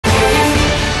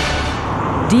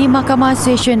Di Mahkamah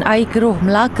Sesyen Ayer Keroh,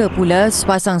 Melaka pula,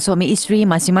 sepasang suami isteri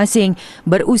masing-masing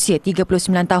berusia 39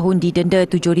 tahun didenda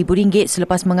RM7,000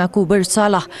 selepas mengaku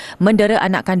bersalah mendera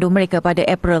anak kandung mereka pada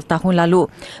April tahun lalu.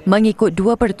 Mengikut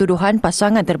dua pertuduhan,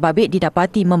 pasangan terbabit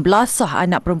didapati membelasah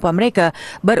anak perempuan mereka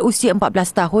berusia 14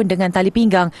 tahun dengan tali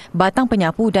pinggang, batang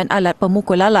penyapu dan alat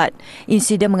pemukul lalat.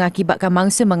 Insiden mengakibatkan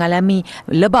mangsa mengalami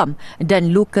lebam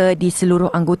dan luka di seluruh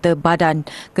anggota badan.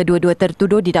 Kedua-dua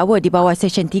tertuduh didakwa di bawah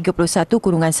Seksyen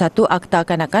 31-1 Akta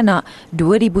Kanak-Kanak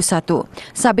 2001.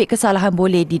 Sabit kesalahan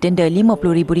boleh didenda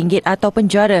RM50,000 atau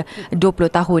penjara 20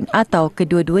 tahun atau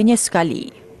kedua-duanya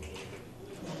sekali.